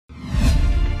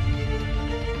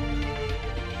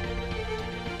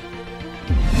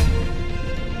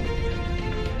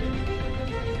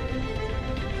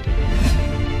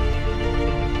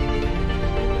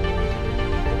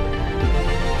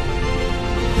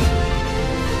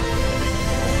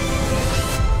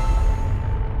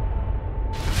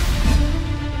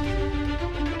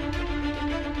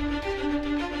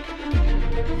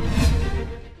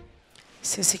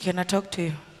Sissy, can I talk to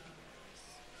you?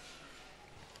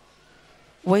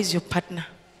 Where's your partner?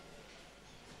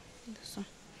 This one.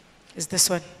 Is this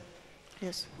one?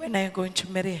 Yes. When are you going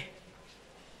to marry her?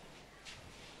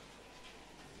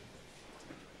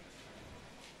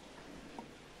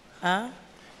 Huh?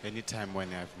 Anytime when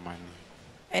I have money.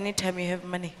 Anytime you have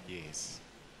money. Yes.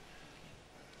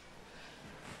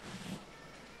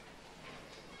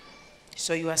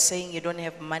 So you are saying you don't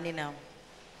have money now?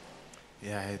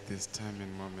 Yeah, at this time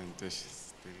and moment, it's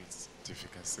still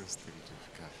difficult, still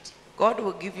difficult. God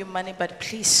will give you money, but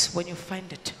please, when you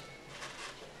find it,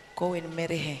 go and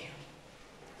marry her.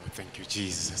 Oh, thank you,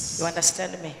 Jesus. You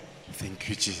understand me? Thank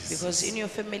you, Jesus. Because in your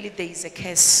family there is a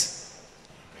curse.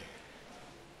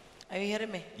 Are you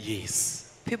hearing me?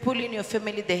 Yes. People in your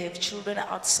family, they have children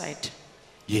outside.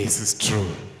 Yes, it's true.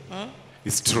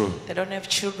 It's true. They don't have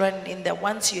children in there.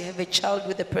 Once you have a child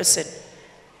with a person,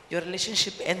 your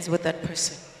relationship ends with that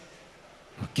person.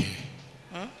 Okay.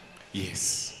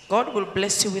 Yes. God will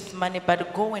bless you with money,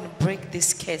 but go and break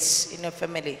this curse in your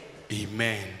family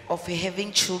Amen. of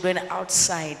having children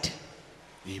outside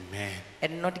Amen.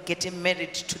 and not getting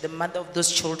married to the mother of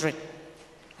those children.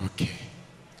 Okay.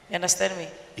 You understand me?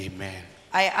 Amen.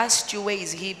 I asked you where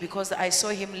is he because I saw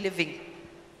him living.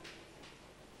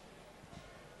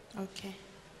 Okay.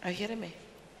 Are you hearing me?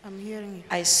 I'm hearing you.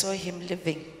 I saw him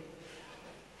living.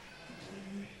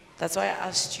 That's why I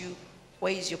asked you,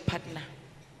 where is your partner?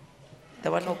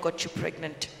 The one who got you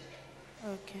pregnant.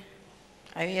 Okay.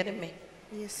 Are you hearing me?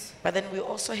 Yes. But then we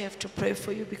also have to pray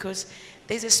for you because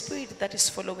there's a spirit that is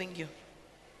following you.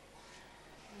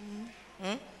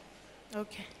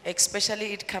 Okay.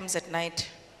 Especially it comes at night.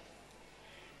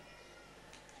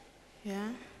 Yeah.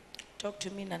 Talk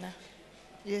to me, Nana.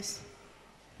 Yes.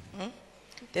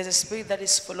 There's a spirit that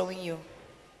is following you,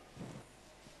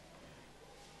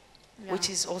 Yeah. which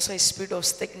is also a spirit of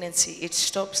stagnancy. It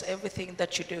stops everything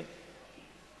that you do.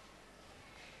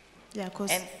 Yeah,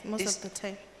 because And most this- of the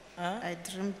time Huh? I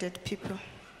dream dead people.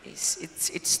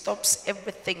 It stops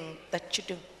everything that you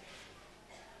do.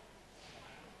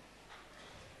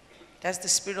 That's the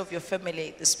spirit of your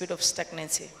family, the spirit of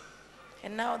stagnancy.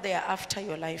 And now they are after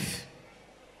your life.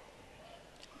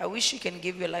 I wish you can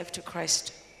give your life to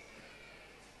Christ.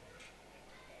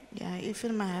 Yeah,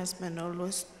 even my husband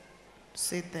always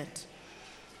said that.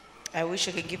 I wish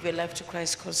you can give your life to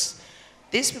Christ because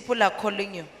these people are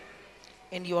calling you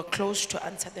and you are close to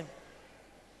answer them.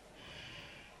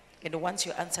 And once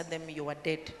you answer them, you are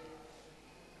dead.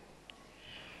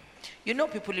 You know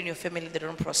people in your family, they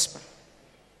don't prosper.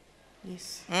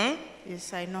 Yes. Hmm?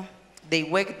 Yes, I know. They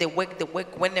work, they work, they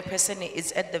work. When a person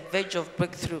is at the verge of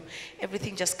breakthrough,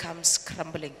 everything just comes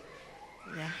crumbling.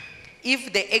 Yeah.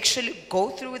 If they actually go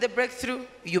through with the breakthrough,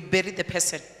 you bury the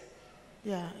person.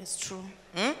 Yeah, it's true.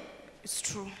 Hmm? It's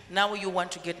true. Now you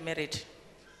want to get married.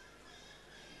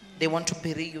 They want to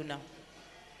bury you now.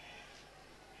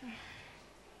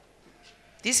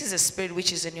 This is a spirit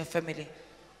which is in your family.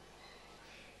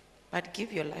 But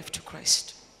give your life to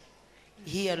Christ.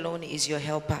 He alone is your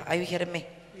helper. Are you hearing me?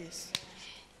 Yes.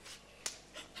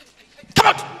 Come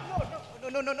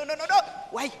out! No.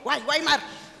 Why, Mar?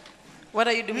 What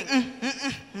are you doing?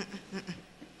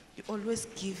 You always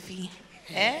give me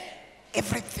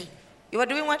Everything. You are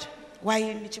doing what? why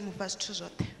you need to move us to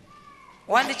Zote?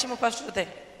 Why did you move past to there?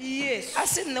 Yes. I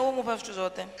said no move past to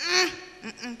there.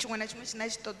 Chingwana chimwe china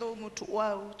chitodo mutu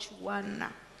wa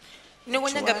uchiwana. No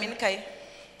one gamini kai.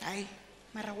 Ai,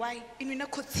 mara why? Inwi na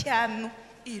khotsiano.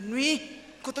 Inwi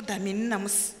koto damini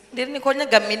namusi. Ndiri nikonya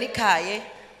gamini kai.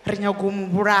 Rinya go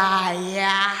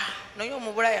mubulaya. No yo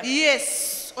mubulaya.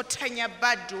 Yes, othanya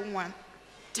badu ngwana.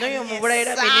 No yo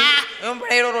mubulaya bini. Yo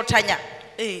mubulaya rotanya.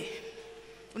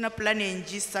 Una plan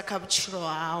enjisa kha butshilo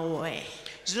hawe.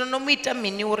 Zwino no muita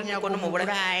mini uri ni kono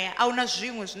mubulaya. A una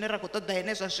zwiṅwe zwine ra khou ṱoḓa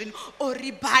ene zwa zwino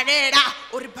ori balela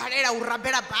u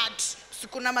rabela bad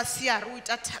sikuna masiari u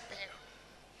ita thabelo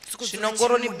Zwino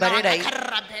ngoro ni balela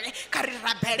kha ri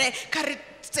rabele kha ri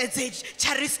sedze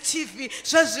Charis TV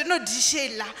zwa zwino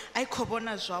dishela ai khou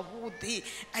vhona zwavhuḓi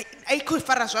ai khou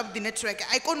fara zwavhuḓi network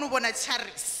ai koni u vhona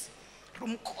Charis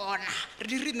rumkona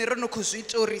rine ro no khou zwi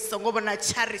ita uri songo vhona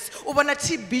Charis u vhona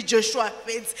TB Joshua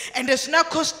feds ende zwina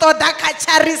khou ṱoḓa kha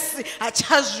Charis a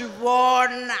tsha zwi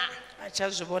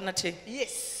vhona thi.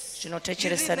 yes Zwino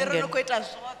thetshelesa rine ro no ngeno. khou ita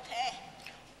zwoṱhe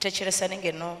Thetshelesa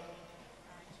ngeno.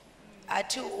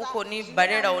 Athi uko ni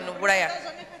balela uni bulaya.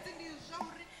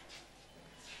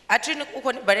 Athi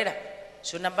uko ni balela.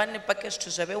 Zwino nambani pake zwithu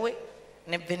zwa vhewe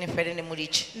ne benefit ne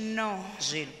mulichi. no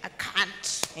Zwino I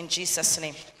can't in Jesus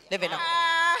name. Live it now.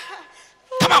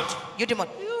 Come out, you demon.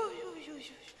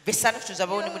 Visana zwithu zwa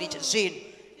vhewe ne mulichi.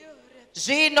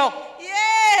 Zwino. yeah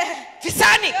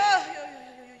Visani.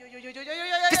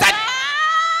 Visani.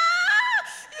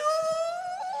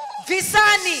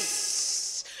 Visani.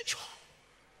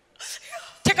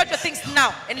 Take out your things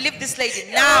now and leave this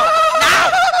lady now.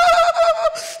 Now.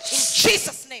 In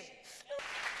Jesus' name.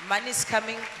 Money is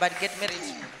coming, but get married.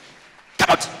 Come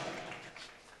out.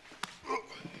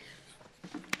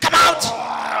 Come out.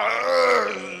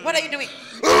 What are you doing?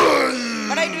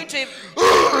 What are you doing to him?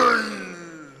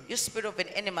 You spirit of an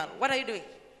animal. What are you doing?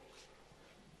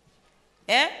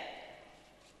 Eh?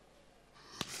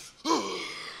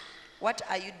 What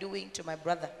are you doing to my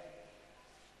brother?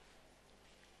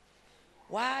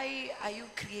 Why are you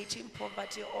creating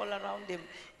poverty all around him?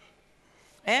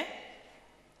 Eh?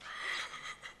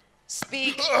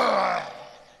 Speak.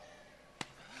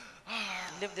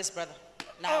 Leave this brother.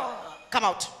 Now. Come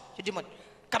out. You demon.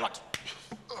 Come out.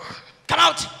 Come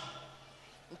out.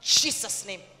 In Jesus'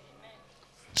 name.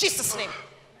 Jesus' name.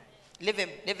 Leave him.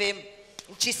 Leave him.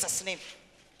 In Jesus' name.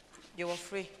 You are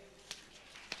free.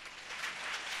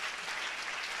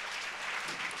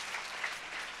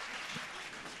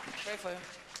 Pray for him.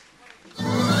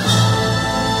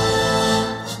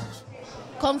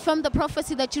 Confirm the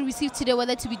prophecy that you received today,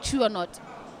 whether to be true or not.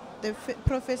 The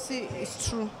prophecy is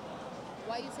true.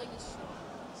 Why are you saying it's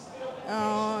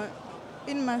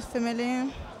true? In my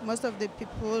family, most of the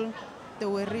people, they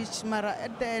were rich, Mara.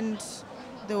 At the end,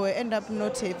 they will end up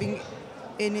not having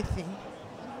anything.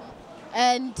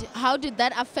 And how did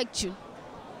that affect you?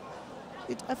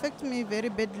 It affects me very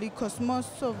badly because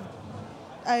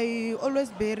I always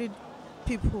buried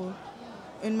people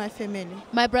in my family.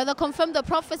 My brother confirmed the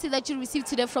prophecy that you received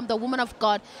today from the woman of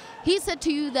God. He said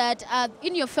to you that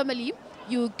in your family,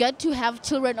 you get to have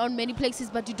children on many places,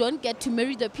 but you don't get to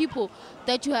marry the people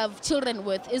that you have children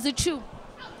with. Is it true?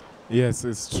 Yes,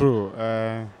 it's true.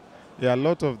 Yeah, a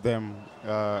lot of them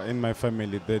in my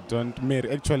family, they don't marry.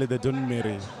 Actually, they don't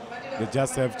marry. They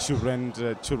just have children,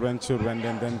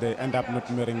 and then they end up not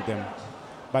marrying them.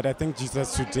 But I think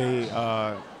Jesus today,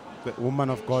 the woman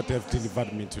of God have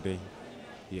delivered me today.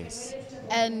 Yes.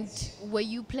 And were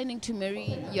you planning to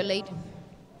marry your lady?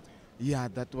 Yeah,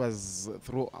 that was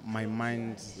through my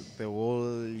mind the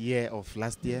whole year of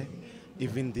last year,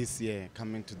 even this year,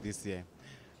 coming to this year.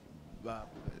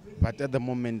 But at the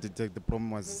moment, the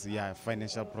problem was,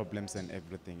 financial problems and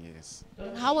everything, yes.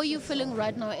 How are you feeling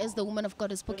right now as the woman of God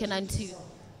has spoken unto you?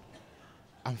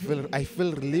 I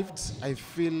feel relieved. I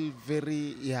feel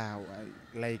very, I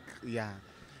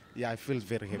feel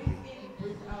very happy.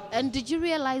 And did you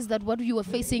realize that what you were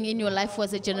facing in your life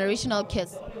was a generational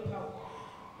curse?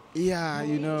 Yeah,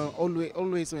 you know,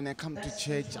 always when I come to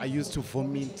church, I used to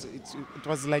vomit. It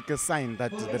was like a sign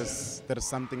that there's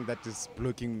something that is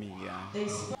blocking me, yeah.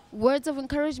 Words of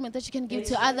encouragement that you can give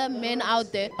to other men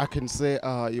out there? I can say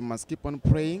you must keep on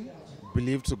praying,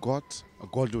 believe to God,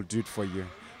 God will do it for you.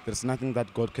 There's nothing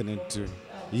that God cannot do.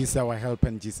 He is our help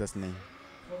in Jesus' name.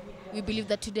 We believe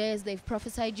that today, as they've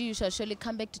prophesied you, you shall surely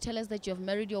come back to tell us that you have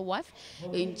married your wife.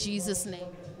 In Jesus' name.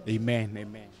 Amen,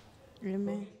 amen.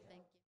 Amen.